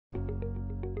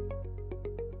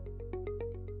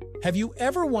Have you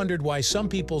ever wondered why some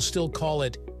people still call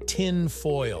it tin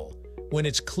foil when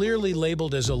it's clearly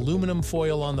labeled as aluminum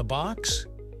foil on the box?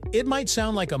 It might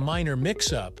sound like a minor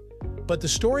mix-up, but the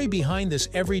story behind this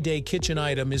everyday kitchen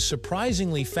item is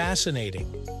surprisingly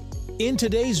fascinating. In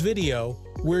today's video,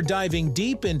 we're diving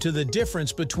deep into the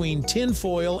difference between tin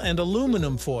foil and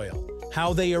aluminum foil,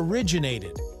 how they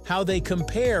originated, how they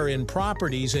compare in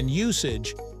properties and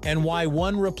usage, and why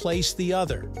one replaced the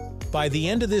other. By the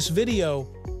end of this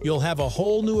video, you'll have a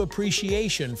whole new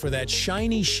appreciation for that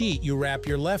shiny sheet you wrap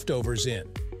your leftovers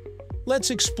in. Let's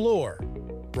explore,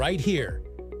 right here,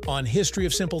 on History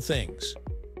of Simple Things.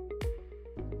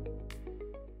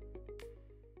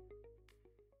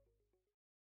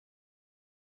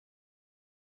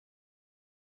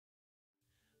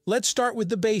 Let's start with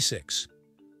the basics.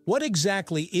 What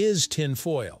exactly is tin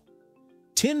foil?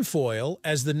 Tin foil,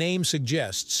 as the name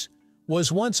suggests,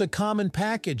 was once a common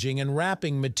packaging and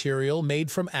wrapping material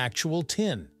made from actual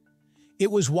tin.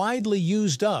 It was widely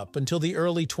used up until the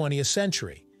early 20th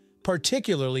century,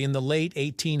 particularly in the late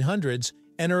 1800s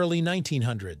and early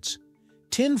 1900s.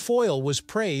 Tin foil was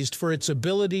praised for its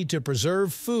ability to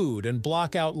preserve food and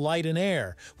block out light and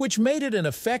air, which made it an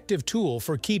effective tool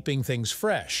for keeping things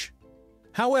fresh.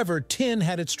 However, tin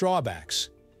had its drawbacks.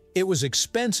 It was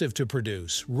expensive to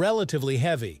produce, relatively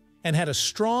heavy, and had a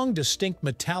strong, distinct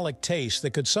metallic taste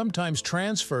that could sometimes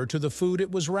transfer to the food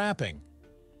it was wrapping.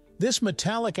 This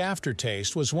metallic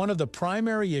aftertaste was one of the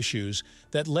primary issues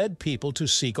that led people to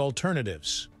seek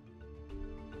alternatives.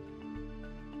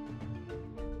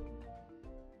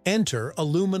 Enter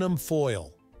aluminum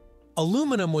foil.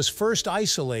 Aluminum was first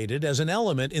isolated as an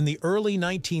element in the early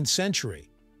 19th century,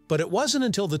 but it wasn't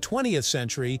until the 20th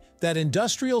century that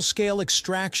industrial-scale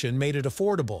extraction made it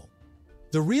affordable.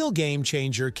 The real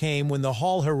game-changer came when the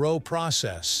Hall-Héroult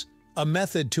process, a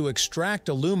method to extract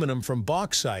aluminum from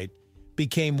bauxite,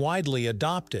 became widely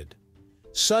adopted.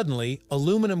 Suddenly,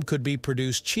 aluminum could be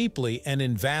produced cheaply and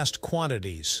in vast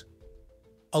quantities.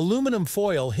 Aluminum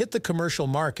foil hit the commercial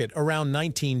market around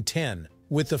 1910,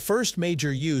 with the first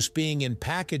major use being in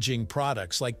packaging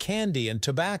products like candy and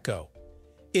tobacco.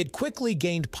 It quickly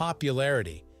gained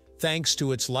popularity thanks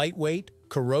to its lightweight,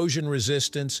 corrosion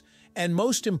resistance, and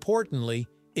most importantly,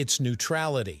 its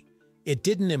neutrality. It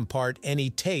didn't impart any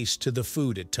taste to the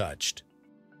food it touched.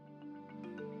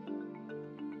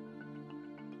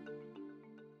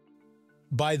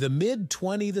 By the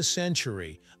mid-20th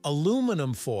century,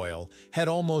 aluminum foil had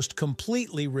almost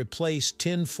completely replaced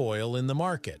tin foil in the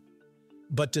market.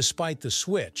 But despite the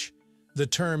switch, the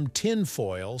term tin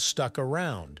foil stuck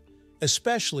around,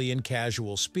 especially in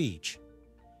casual speech.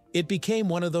 It became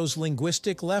one of those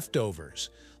linguistic leftovers,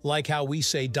 like how we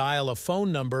say dial a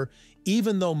phone number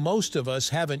even though most of us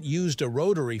haven't used a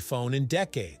rotary phone in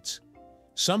decades.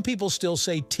 Some people still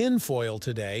say tin foil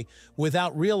today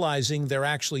without realizing they're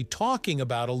actually talking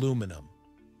about aluminum.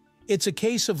 It's a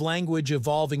case of language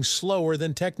evolving slower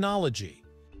than technology.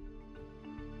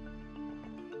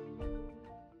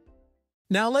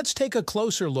 Now let's take a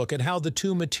closer look at how the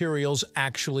two materials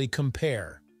actually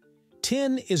compare.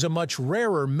 Tin is a much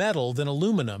rarer metal than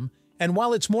aluminum, and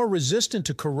while it's more resistant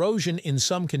to corrosion in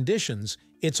some conditions,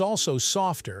 it's also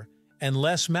softer and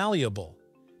less malleable.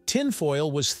 Tin foil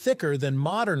was thicker than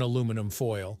modern aluminum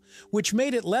foil, which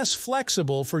made it less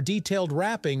flexible for detailed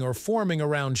wrapping or forming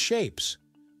around shapes.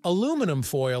 Aluminum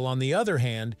foil, on the other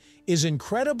hand, is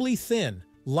incredibly thin,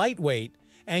 lightweight,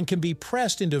 and can be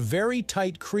pressed into very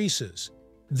tight creases.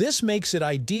 This makes it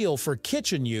ideal for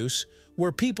kitchen use,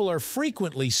 where people are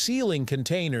frequently sealing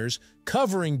containers,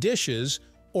 covering dishes,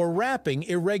 or wrapping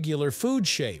irregular food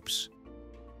shapes.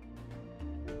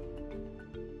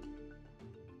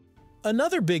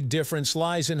 Another big difference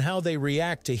lies in how they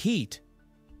react to heat.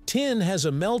 Tin has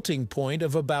a melting point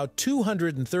of about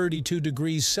 232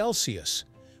 degrees Celsius,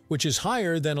 which is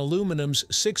higher than aluminum's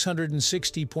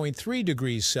 660.3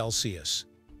 degrees Celsius.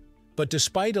 But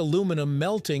despite aluminum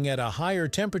melting at a higher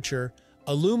temperature,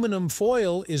 aluminum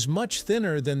foil is much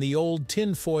thinner than the old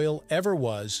tin foil ever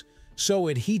was, so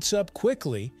it heats up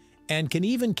quickly and can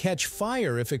even catch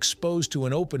fire if exposed to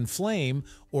an open flame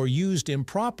or used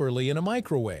improperly in a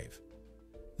microwave.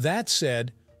 That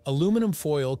said, aluminum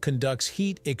foil conducts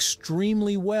heat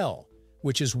extremely well,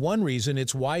 which is one reason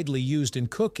it's widely used in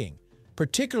cooking,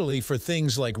 particularly for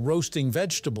things like roasting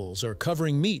vegetables or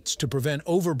covering meats to prevent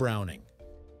overbrowning.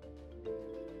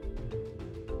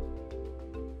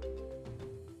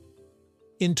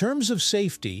 In terms of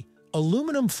safety,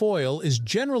 aluminum foil is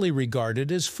generally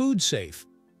regarded as food safe,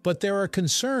 but there are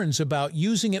concerns about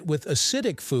using it with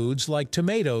acidic foods like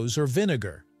tomatoes or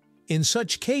vinegar. In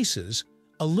such cases,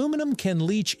 Aluminum can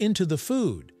leach into the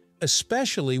food,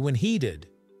 especially when heated.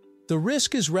 The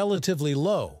risk is relatively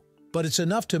low, but it's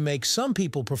enough to make some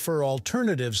people prefer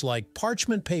alternatives like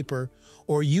parchment paper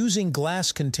or using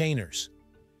glass containers.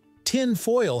 Tin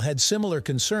foil had similar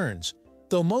concerns,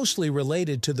 though mostly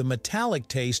related to the metallic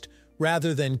taste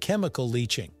rather than chemical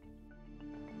leaching.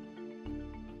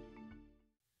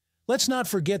 Let's not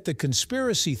forget the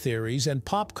conspiracy theories and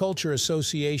pop culture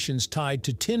associations tied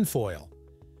to tinfoil.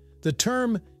 The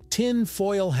term tin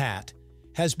foil hat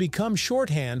has become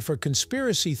shorthand for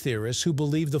conspiracy theorists who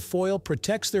believe the foil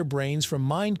protects their brains from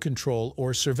mind control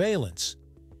or surveillance.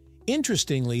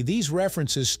 Interestingly, these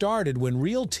references started when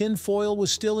real tin foil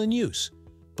was still in use,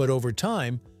 but over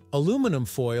time, aluminum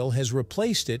foil has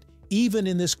replaced it even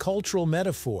in this cultural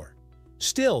metaphor.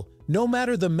 Still, no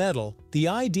matter the metal, the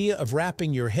idea of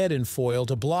wrapping your head in foil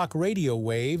to block radio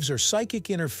waves or psychic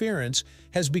interference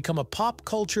has become a pop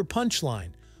culture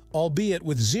punchline, albeit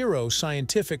with zero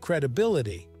scientific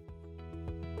credibility.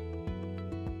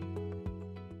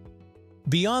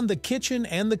 Beyond the kitchen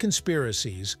and the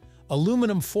conspiracies,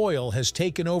 aluminum foil has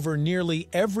taken over nearly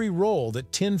every role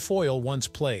that tin foil once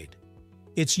played.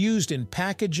 It's used in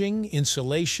packaging,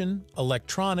 insulation,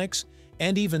 electronics,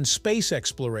 and even space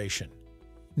exploration.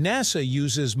 NASA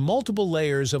uses multiple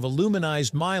layers of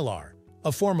aluminized mylar,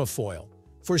 a form of foil,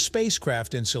 for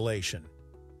spacecraft insulation.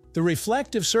 The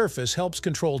reflective surface helps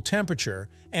control temperature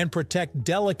and protect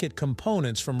delicate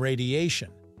components from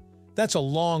radiation. That's a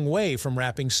long way from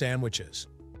wrapping sandwiches.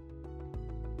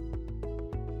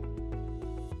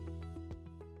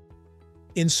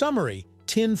 In summary,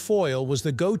 tin foil was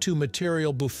the go-to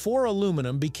material before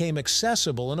aluminum became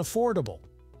accessible and affordable.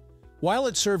 While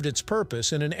it served its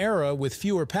purpose in an era with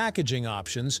fewer packaging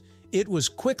options, it was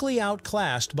quickly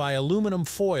outclassed by aluminum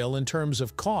foil in terms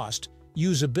of cost,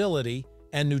 usability,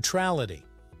 and neutrality.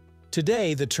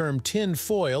 Today, the term tin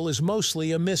foil is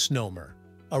mostly a misnomer,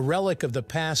 a relic of the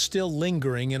past still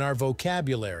lingering in our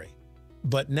vocabulary.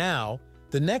 But now,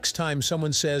 the next time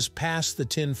someone says "pass the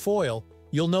tin foil,"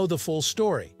 you'll know the full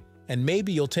story, and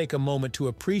maybe you'll take a moment to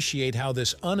appreciate how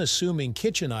this unassuming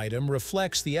kitchen item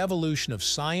reflects the evolution of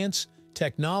science,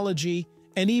 technology,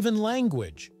 and even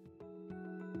language.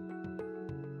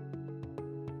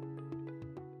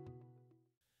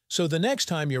 So the next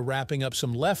time you're wrapping up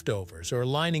some leftovers or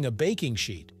lining a baking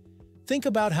sheet, think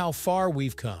about how far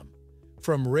we've come.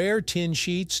 From rare tin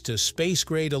sheets to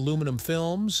space-grade aluminum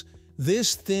films,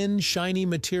 this thin, shiny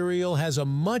material has a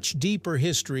much deeper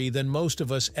history than most of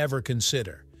us ever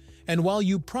consider. And while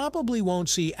you probably won't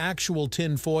see actual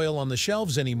tin foil on the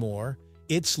shelves anymore,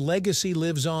 its legacy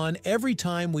lives on every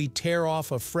time we tear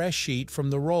off a fresh sheet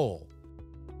from the roll.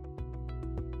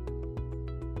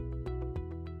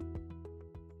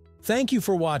 Thank you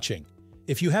for watching.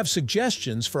 If you have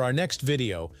suggestions for our next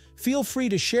video, feel free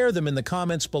to share them in the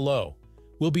comments below.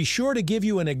 We'll be sure to give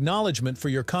you an acknowledgement for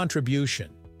your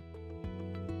contribution.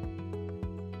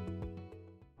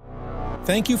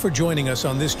 Thank you for joining us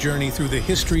on this journey through the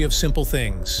history of simple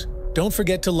things. Don't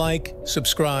forget to like,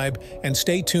 subscribe, and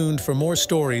stay tuned for more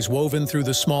stories woven through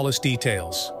the smallest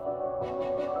details.